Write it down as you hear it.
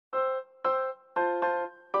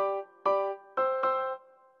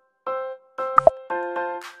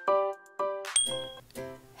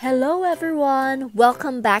Hello everyone!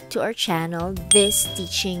 Welcome back to our channel, This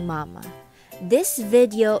Teaching Mama. This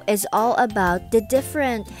video is all about the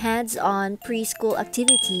different hands-on preschool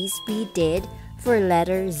activities we did for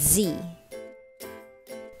letter Z.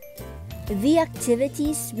 The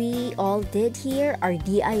activities we all did here are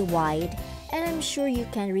DIY'd, and I'm sure you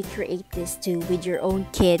can recreate this too with your own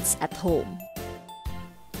kids at home.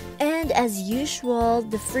 And as usual,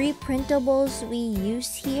 the free printables we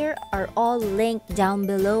use here are all linked down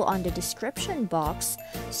below on the description box,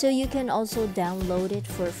 so you can also download it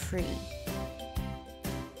for free.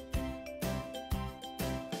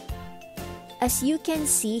 As you can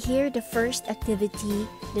see here, the first activity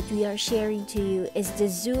that we are sharing to you is the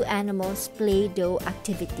Zoo Animals Play-Doh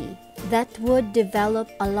activity. That would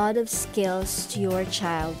develop a lot of skills to your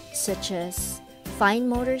child, such as fine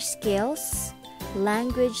motor skills,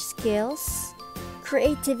 language skills,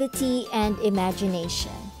 creativity, and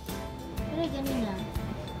imagination.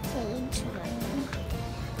 Cage.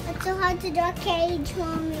 It's so hard to draw cage,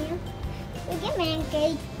 mommy. Look at me,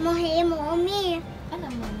 cage. Hey, mommy.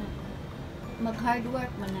 Alam mo na, mag-hard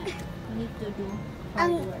work mo na. You need to do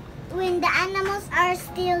hard work. When the animals are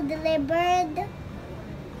still delivered,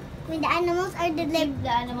 keep the animals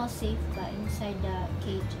safe inside the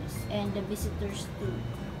cages, and the visitors too,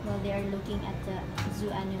 while they are looking at the zoo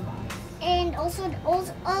animals. And also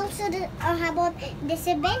how about the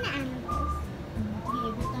savannah animals?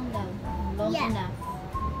 Long enough.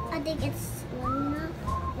 I think it's long enough.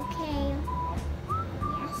 Okay.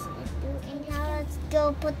 Yes, let's do it. And now let's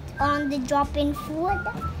go put on the drop-in food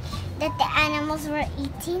that the animals were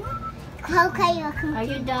eating. Okay, are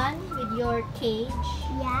you done with your cage?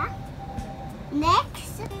 Yeah.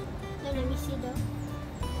 Next. No, let me see though.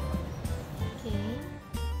 Okay.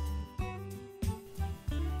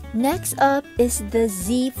 Next up is the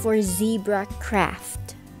Z for Zebra craft.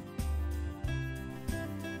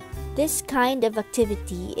 This kind of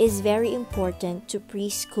activity is very important to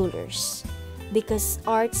preschoolers because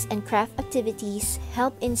arts and craft activities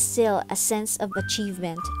help instill a sense of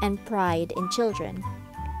achievement and pride in children,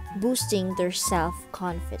 boosting their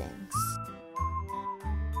self-confidence.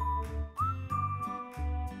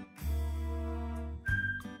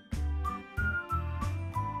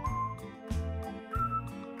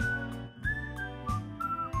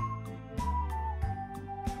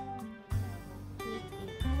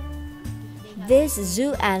 This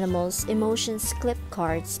Zoo Animals Emotions clip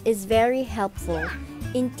cards is very helpful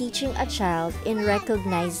in teaching a child in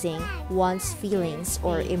recognizing one's feelings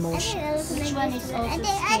or emotions. Which one is also scared?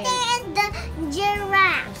 I think it's the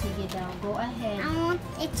giraffe. Sige daw, go ahead. I want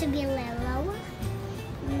it to be Lilo.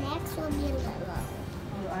 Next will be Lilo.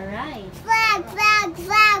 You are right. Flag, flag,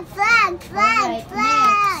 flag, flag, flag, Alright,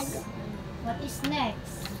 flag. next. What is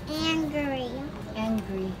next? Angry.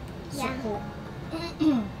 Angry. Yeah. So,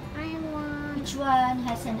 I want. which one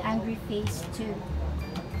has an angry face too?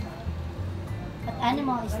 What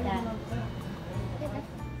animal is that?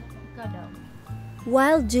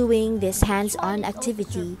 While doing this hands-on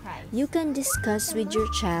activity, you can discuss with your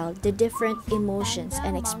child the different emotions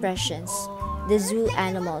and expressions the zoo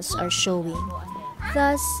animals are showing,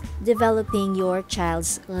 thus developing your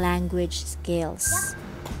child's language skills.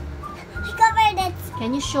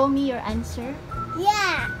 Can you show me your answer?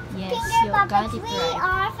 Yeah. Yes, Finger you got puppets. it We right.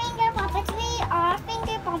 are finger puppets. We are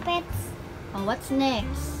finger puppets. Oh, what's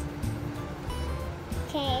next?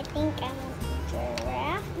 Okay, I think I'm a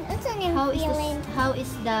giraffe. What's the name? How is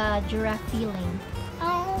the giraffe feeling?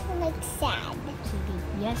 I like sad.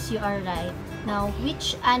 Yes, you are right. Now,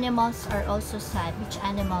 which animals are also sad? Which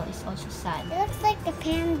animal is also sad? It looks like the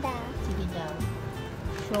panda. Sige daw.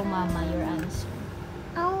 Show mama your answer.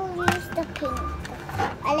 I'll use the pink.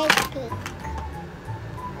 I like pink.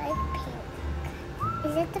 I like pink.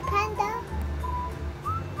 Is it the panda?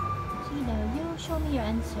 Sige daw, you show me your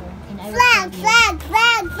answer and I will Flag, tell you. flag,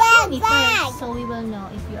 flag, flag, Show me flag. first, so we will know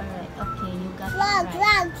if you are right. Okay, you got Flag, it right.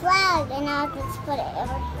 flag, flag. And now let's put it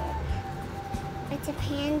over here. It's a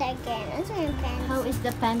panda again. That's what a panda. How is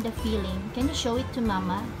the panda feeling? Can you show it to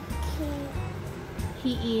mama?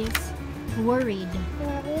 He is worried.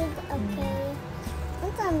 Worried? Okay.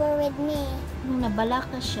 What's on worried me? Nung nabala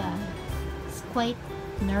ka siya, is quite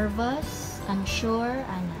nervous, unsure,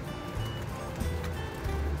 ana.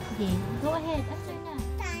 Sige, go ahead, answer na.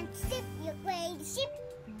 Time to sip your great ship.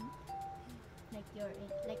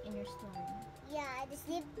 Like in your story. Yeah, the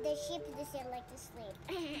ship is like to sleep.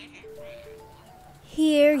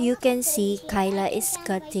 Here you can see Kyla is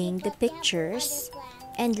cutting the pictures,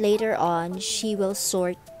 and later on she will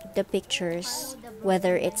sort the pictures,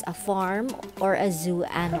 whether it's a farm or a zoo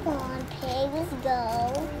animal. Come on, pigs,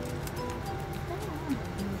 go.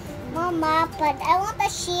 Mama, but I want a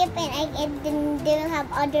sheep and I didn't have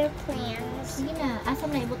other plans. Sige na, asa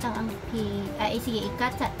na ibutang ang pig? Sige,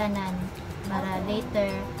 ikat sa tanan. Para later,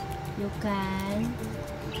 you can...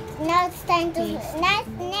 Now it's time to... Taste.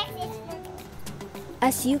 Next is...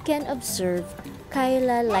 As you can observe,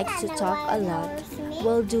 Kyla likes to talk a lot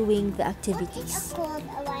while doing the What is activities. called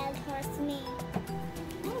a wild horse meat?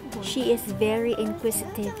 She is very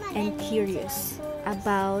inquisitive and curious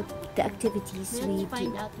about the activities we We'll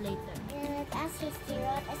find do. out later. Let's ask history.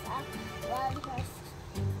 What is a wild horse?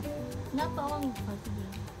 Napawang pa, sige.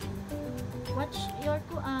 Watch your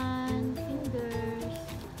fingers.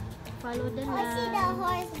 Follow the I see the line.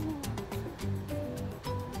 horse.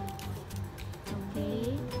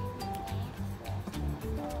 Okay.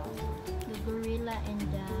 The gorilla and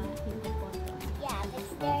the hippopotamus. Yeah,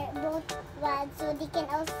 because they're both wild, so they can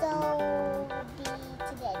also be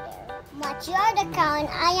together. Much, you are the cow and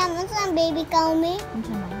I am also a baby cow me.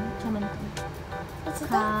 Ano man ko? It's a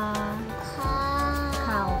Cow.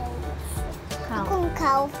 cow. Cow. Akong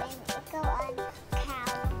cow and ikaw ang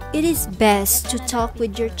cow. It is best to talk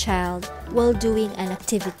with your child while doing an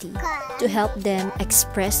activity to help them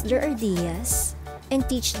express their ideas and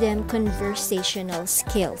teach them conversational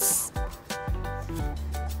skills.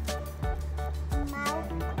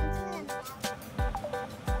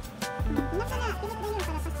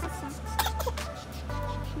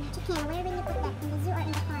 Chicken, where will you put that? In the zoo or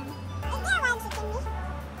in the farm? Is there a wild chicken meat?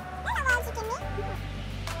 There's a wild chicken meat?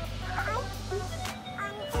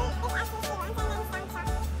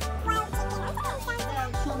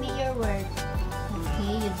 Show me your work.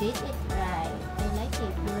 Okay, you did it right. I like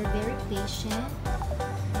it. You were very patient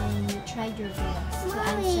and you tried your best to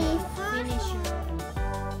answer. Finish your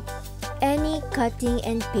Any cutting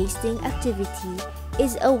and pasting activity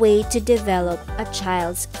is a way to develop a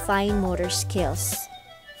child's fine motor skills.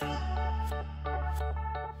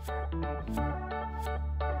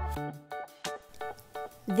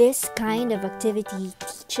 This kind of activity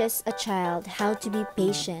teaches a child how to be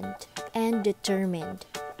patient and determined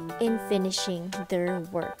in finishing their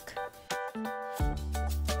work.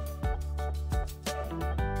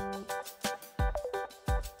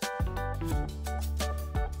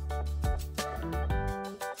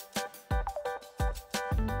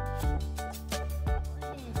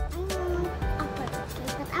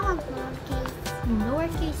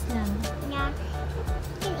 lowercase lang. Yeah.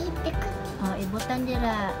 You can eat the cookie. Oh, ibutan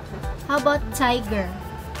nila. How about tiger?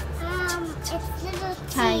 It's little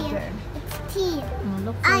T. Tiger. It's T.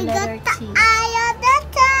 Look for letter T. Eye of the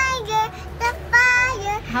tiger, the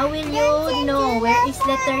fire. How will you know where is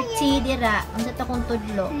letter T dira? Unsa ta kung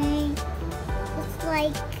tudlo? It's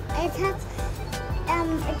like it has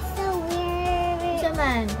it's so weird.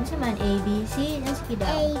 Unsa man A B C ang sige daw.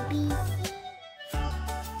 A B C.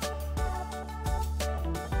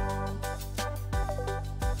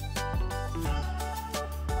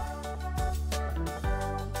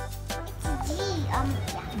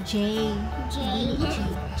 It's G. J. J.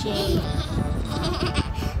 J.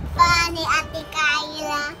 Funny, Ate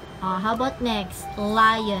Kyla. How about next?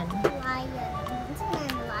 Lion. Lion. What's a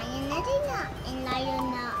lion? Natin na. And lion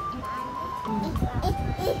na.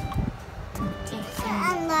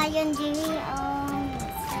 And lion, Jimmy.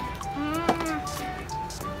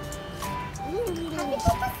 Happy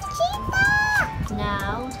to put cheetah.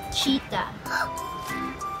 Now, cheetah.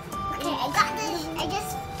 Okay, I got this. I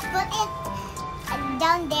just put it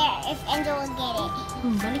down there if Angel will get it.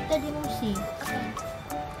 Baliktad din mo si. Okay.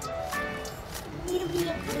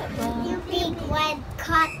 You big red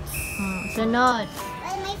cats. Sunod.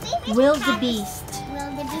 Well, my favorite Wildebeest.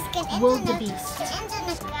 Wildebeest can enter Wildebeest. the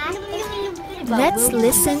cat. Let's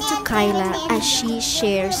listen to Kyla as she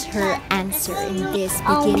shares her answer in this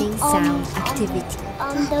beginning sound activity.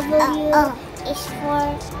 W is for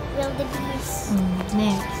wildebeest.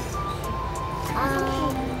 Next.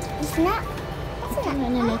 It's not. Ano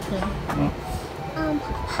na letter?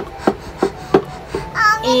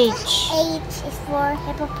 H is for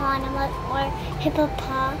hippopotamus or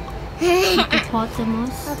Hippopotamus.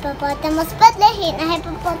 hippopotamus. But lahin na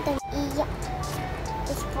hippopotamus. E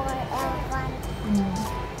is for elephant.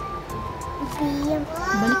 B.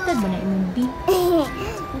 Baliktad ba na imong B?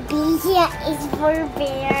 B is for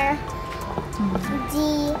bear. D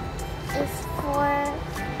is for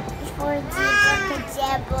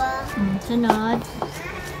zebra. Sunod.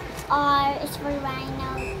 R is for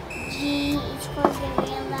rhino. G is for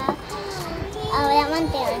gorilla. Wala man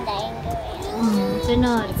tayo ang daing gorilla.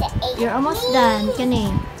 Sunod. It's a H. You're almost done. Kani.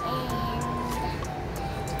 And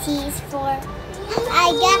T is for I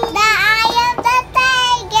got the eye of the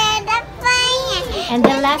tiger, the fire. And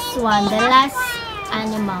the last one, the last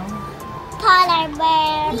animal. polar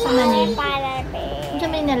bear. Unsa man ni? Polar bear. Unsa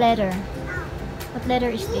man na letter? What letter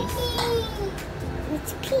is this?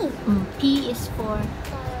 It's P. P is for...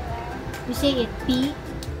 You say it, P?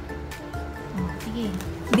 Sige.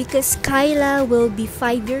 Because Kyla will be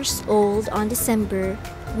 5 years old on December,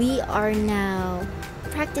 we are now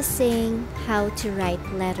practicing how to write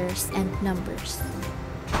letters and numbers.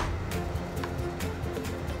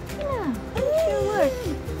 Yeah, sure work.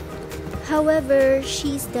 However,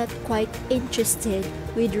 she's not quite interested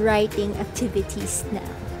with writing activities now.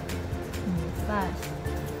 Fast.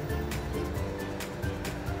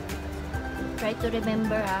 Try to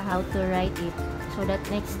remember how to write it so that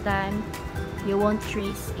next time you won't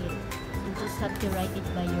trace it. You just have to write it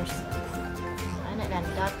by yourself. Ano lang,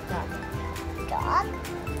 dot. Dog.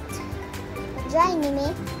 Join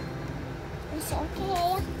me. It's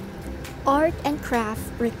okay. Art and craft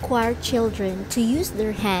require children to use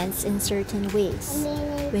their hands in certain ways.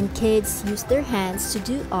 When kids use their hands to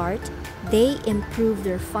do art, they improve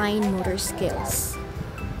their fine motor skills.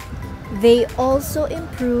 They also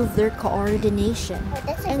improve their coordination,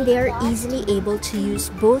 and they are easily able to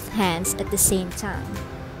use both hands at the same time.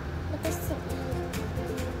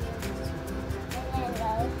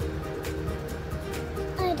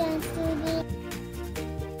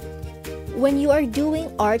 When you are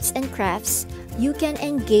doing arts and crafts, you can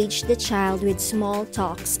engage the child with small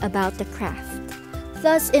talks about the craft,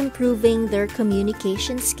 thus improving their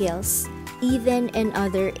communication skills, even in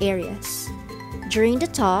other areas. During the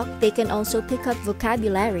talk, they can also pick up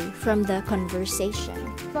vocabulary from the conversation.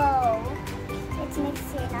 Bow. Let's mix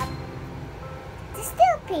it up. It's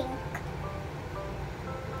still pink.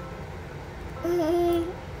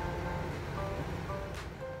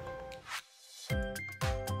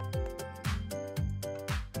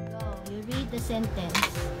 Go, you read the sentence.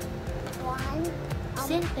 1,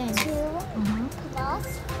 Sentence. 2,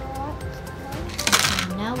 plus 4.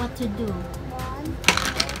 Okay, now what to do? 1, 2,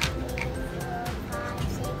 3, 4, 5,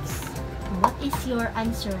 6. What is your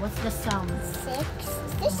answer? What's the sum? 6. Is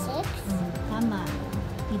this 6? Tama.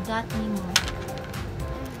 I-dot mo.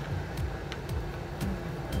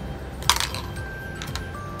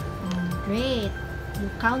 Great. You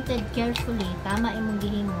counted carefully. Tama imong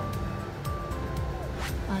gihimo.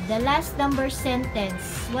 The last number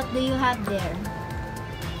sentence. What do you have there?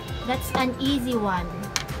 That's an easy one.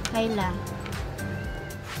 Kayla.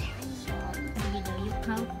 Sige daw, you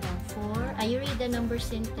count down. 4. You read the number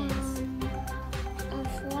sentence.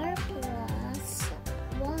 4 plus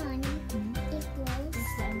 1 equals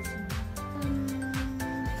What's the answer?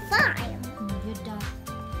 5. You dot.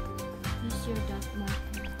 Use your dot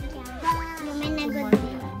marker. You mean a To good mark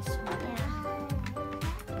your answer.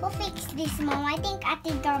 Who fixed this, Mom? I think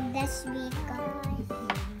Ate Dog this week.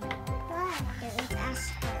 Ask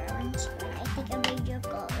her when I take a video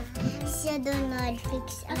call. Siya do not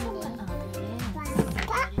fix Oh,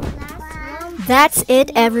 That's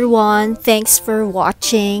it, everyone. Thanks for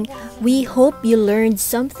watching. We hope you learned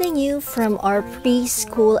something new from our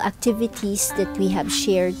preschool activities that we have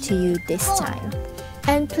shared to you this time.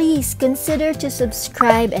 And please consider to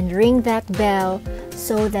subscribe and ring that bell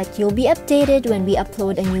so that you'll be updated when we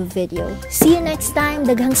upload a new video. See you next time.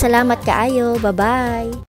 Daghang salamat kaayo. Bye-bye.